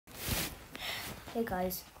Hey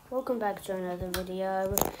guys, welcome back to another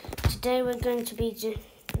video. Today we're going to be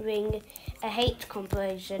doing a hate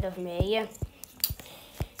compilation of me.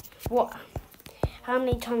 How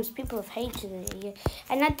many times people have hated me.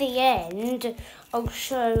 And at the end, I'll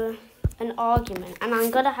show an argument. And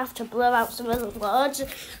I'm going to have to blur out some of the words,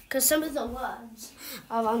 because some of the words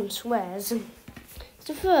are on swears.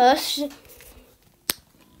 So first,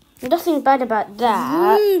 nothing bad about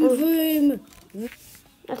that.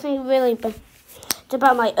 Nothing really bad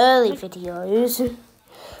about my early videos,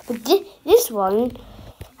 but this one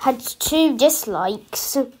had 2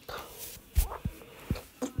 dislikes.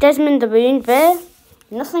 Desmond the Moon Bear,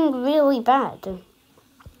 nothing really bad.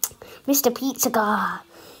 Mr. Pizza Guy,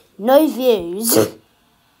 no views.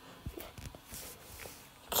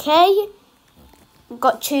 Okay,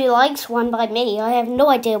 got 2 likes, 1 by me. I have no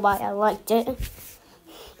idea why I liked it.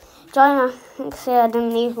 Joanna said I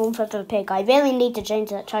didn't need one for the pig. I really need to change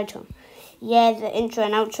that title. Yeah, the intro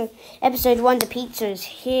and outro. Episode 1, the pizza is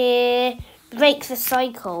here. Break the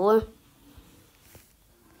cycle.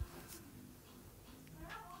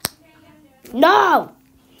 No!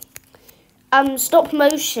 Stop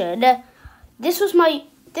motion. This was my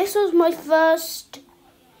first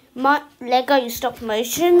Lego stop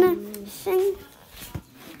motion thing.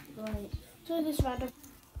 Right. So this random.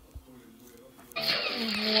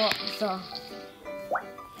 What the?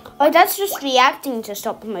 Oh, that's just reacting to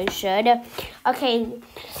stop motion. Okay.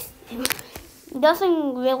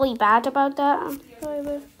 Nothing really bad about that.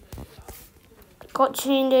 Got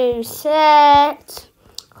 2 new sets.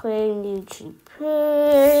 Creating YouTube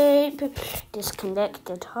poop.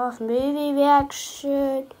 Disconnected half movie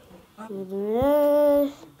reaction.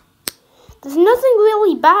 There's nothing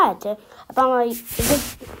really bad about my...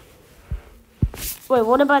 Wait,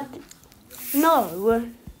 what about...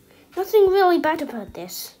 No. Nothing really bad about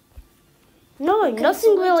this. No, okay,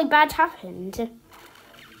 nothing really bad happened.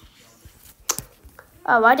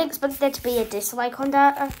 Oh, I'd expect there to be a dislike on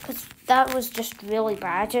that, because that was just really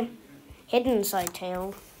bad. Hidden side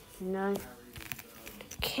tail. No.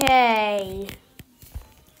 Okay.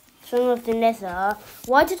 Some of the nether.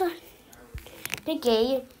 Why did I...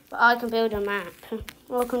 Piggy, but I can build a map.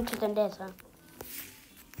 Welcome to the nether.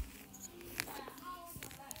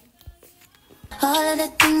 All of the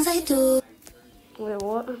things I do. Wait,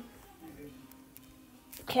 what?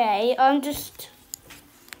 Okay, I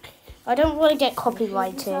don't want to get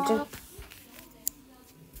copyrighted.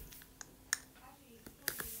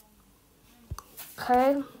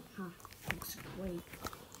 Okay.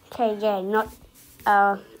 Okay, yeah, not,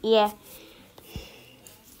 yeah.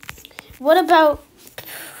 What about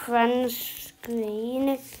friend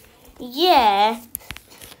screen? Yeah.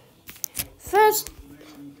 First,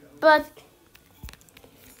 but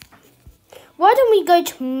why don't we go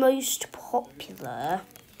to most popular?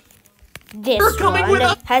 This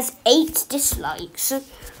one has 8 dislikes.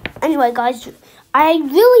 Anyway, guys, I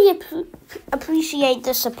really appreciate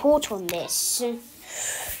the support on this.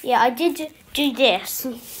 Yeah, I did do this.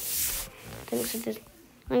 Thanks for this.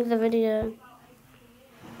 Thanks for the video.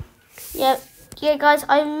 Yeah, guys,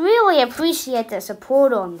 I really appreciate the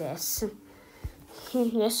support on this.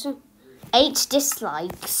 Yes, 8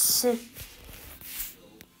 dislikes.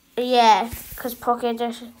 Yeah, because Pocket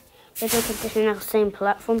Edition is on the same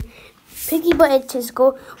platform. Piggy Butt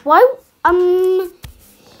Tizzle. Why? I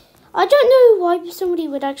don't know why somebody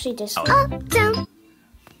would actually dislike. Up, down.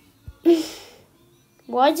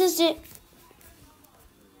 Why does it?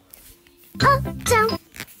 Up, down.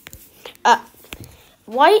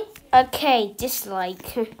 Why? Okay,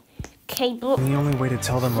 dislike. Okay, look. The only way to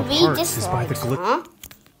tell them apart is by the glitch.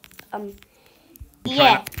 Huh?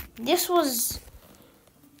 Yeah, this.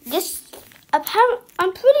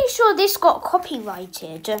 I'm pretty sure this got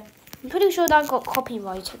copyrighted. I'm pretty sure that got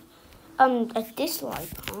copyrighted. A dislike,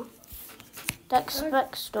 huh? That's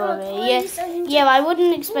backstory. Yeah, I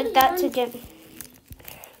wouldn't expect that to get...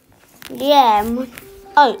 Yeah.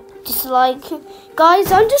 Oh, dislike.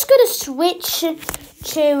 Guys, I'm just going to switch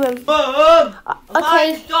to...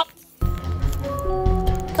 Okay.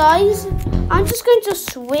 Guys, I'm just going to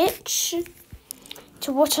switch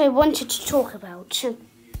to what I wanted to talk about.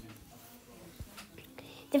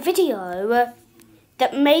 The video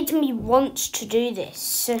that made me want to do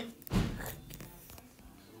this.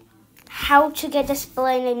 How to get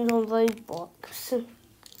display names on Roblox.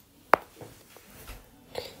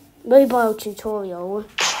 Mobile tutorial.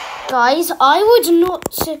 Guys, I would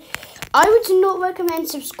not recommend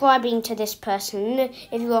subscribing to this person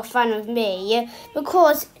if you're a fan of me,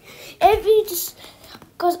 because I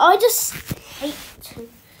just hate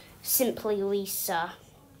Simply Lisa.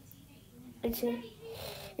 It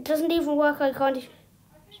doesn't even work. I can't.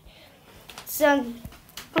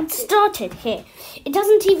 It started here. It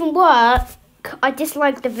doesn't even work. I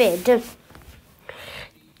dislike the vid.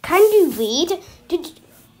 Can you read? Did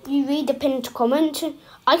you read the pinned comment?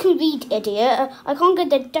 I can read, idiot. I can't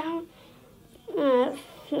get it down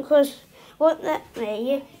because what that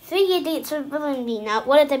way? 3 idiots are following me now.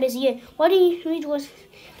 One of them is you. Why do you read what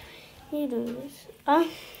you do?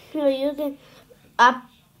 No, you can.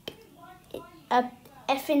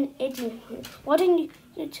 Effing idiot. Why don't you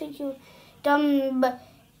take your dumb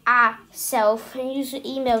self and use your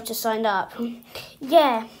email to sign up?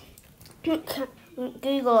 Yeah.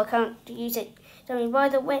 Google account to use it. I mean, by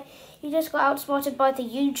the way, you just got outsmarted by the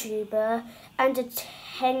YouTuber and a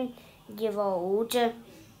 10-year-old.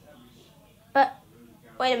 But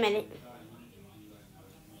wait a minute.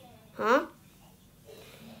 Huh?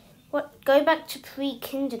 What? Go back to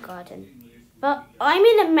pre-kindergarten. But I'm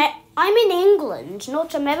in England,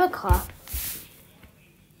 not America.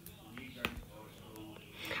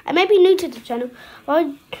 I may be new to the channel,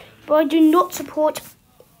 but I do not support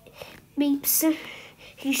beeps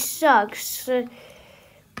who sucks.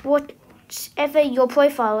 Whatever your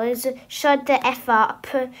profile is, shut the F up.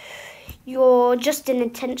 You're just an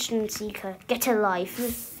attention seeker. Get a life.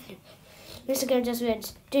 This again just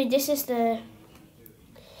read. Dude, this is the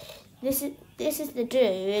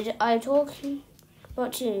dude I'm talking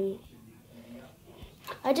about you.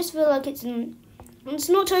 I just feel like it's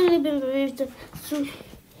not totally been removed.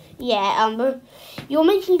 Yeah, you're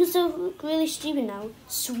making yourself look really stupid now.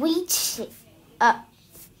 Sweet.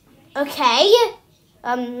 Okay.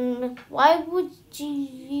 Why would you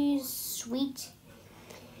use sweet?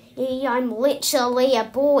 I'm literally a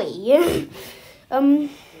boy.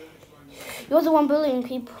 You're the one bullying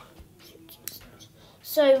people.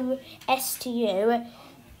 So, S to you.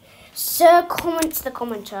 Sir comments the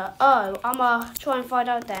commenter. Oh, I'ma try and find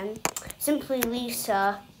out then. Simply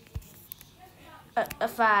Lisa. A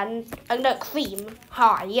fan. No, Cream.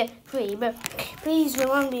 Hi, Cream. Please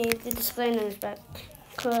remind me of the disclaimers back.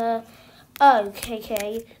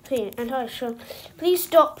 Okay, Cream. And hi, sure. Please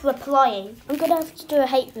stop replying. I'm gonna have to do a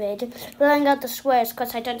hate vid, blowing out the swears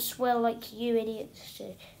because I don't swear like you idiots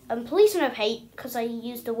do. Please no hate because I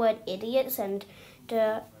use the word idiots and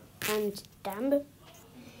damn.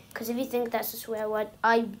 Because if you think that's a swear word,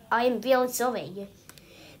 I am really sorry.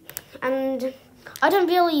 And I don't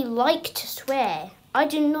really like to swear. I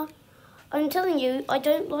do not. I'm telling you, I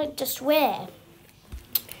don't like to swear.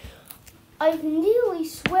 I've nearly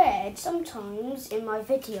sweared sometimes in my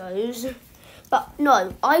videos, but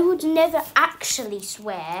no, I would never actually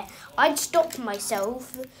swear. I'd stop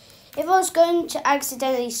myself. If I was going to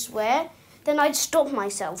accidentally swear, then I'd stop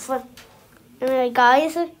myself. Anyway,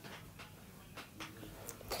 guys,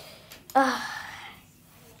 I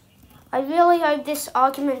really hope this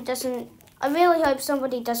argument doesn't. I really hope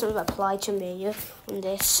somebody doesn't reply to me on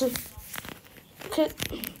this.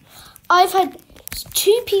 I've had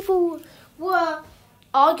 2 people were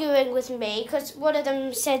arguing with me because one of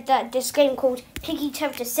them said that this game called Piggy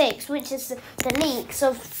Chapter 6, which is the leaks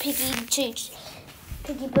of Piggy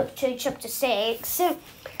Book 2 Chapter 6,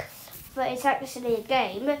 but it's actually a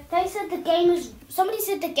game. They said the game is. Somebody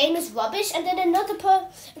said the game is rubbish, and then another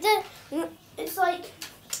it's like.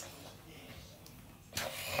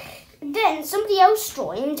 Then somebody else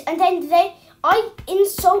joined, and then I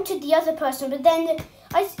insulted the other person, but then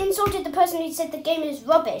I insulted the person who said the game is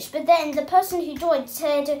rubbish. But then the person who joined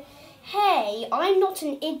said, "Hey, I'm not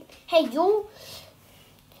an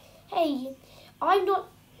I'm not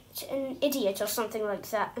an idiot or something like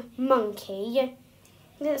that, monkey."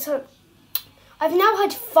 So I've now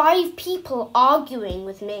had 5 people arguing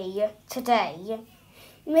with me today,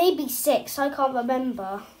 maybe 6. I can't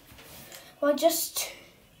remember. Well, just.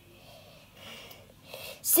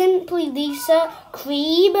 Simply Lisa,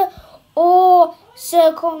 Cream, or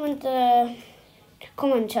Sir Commenter,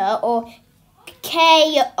 or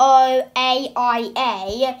KOAIA.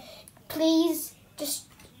 Please just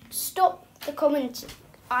stop the comment.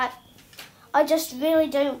 I just really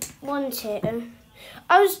don't want it.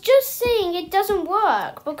 I was just saying it doesn't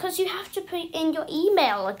work because you have to put in your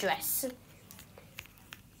email address.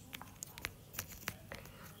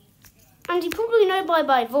 And you probably know by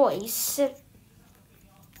my voice.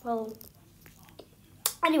 Well,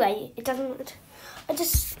 anyway, it doesn't. I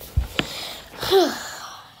just.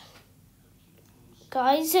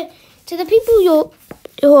 Guys, to the people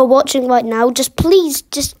who are watching right now, please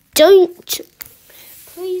don't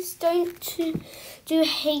do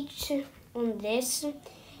hate on this.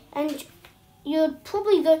 And you'd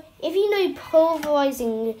probably go, if you know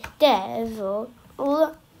Polarizing Dev or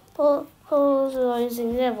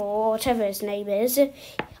Polarizing Dev or whatever his name is,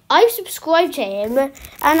 I subscribed to him, and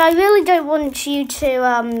I really don't want you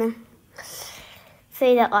to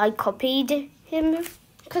say that I copied him,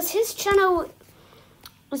 because his channel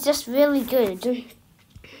is just really good.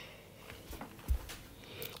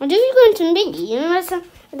 And if you go into Mini, and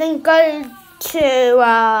then go to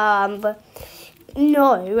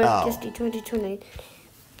just do 2020.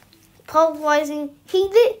 Polarizing,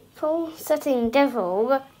 pole setting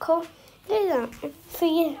devil. Do that for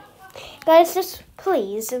you. Guys, just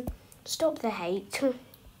please stop the hate.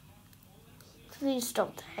 Please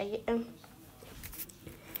stop the hate.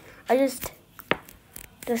 I just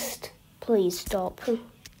please stop. I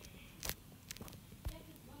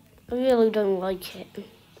really don't like it.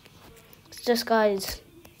 It's just, guys,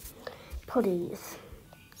 please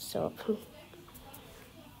stop.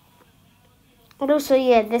 And also,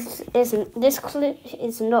 yeah, this clip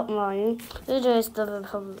is not mine. It is the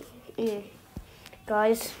Republic. Yeah.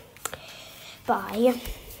 Guys, bye.